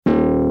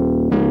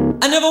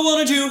I never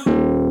wanted you.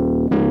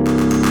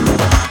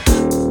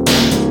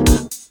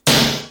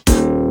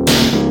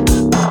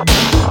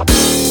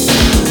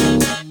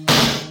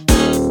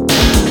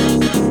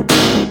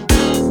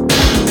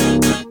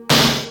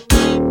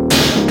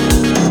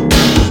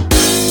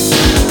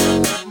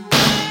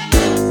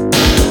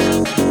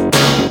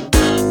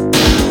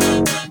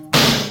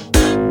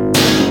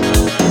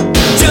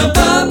 Jump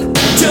up,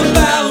 jump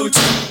out,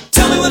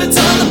 tell me what it's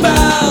all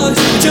about.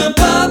 Jump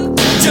up,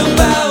 jump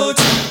out,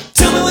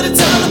 tell me what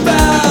it's all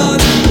about.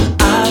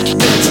 I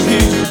let you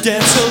hear you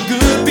dance so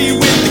good, be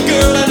with the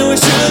girl I know I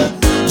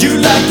should. You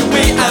like the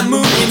way I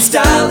move in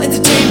style,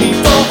 entertain me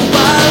for a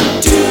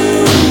while. Do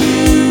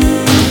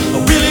I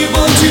really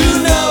want to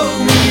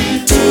know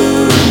me? Do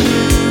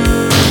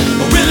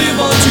I really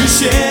want to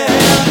share?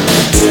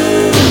 Do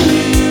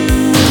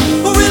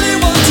I really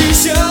want to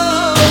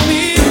show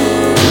me?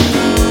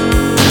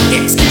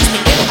 Excuse me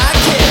if I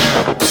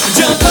care.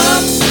 Jump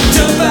up,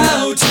 jump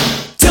out,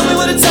 tell me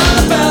what it's all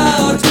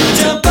about.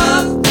 Jump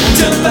up,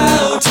 jump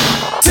out,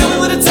 tell me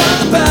what it's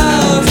all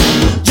about.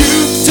 You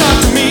talk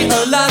to me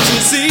a lot, you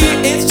see,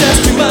 it's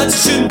just too much,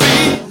 it shouldn't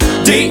be.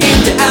 Day in,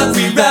 day out,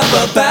 we rap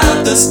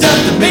about the stuff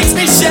that makes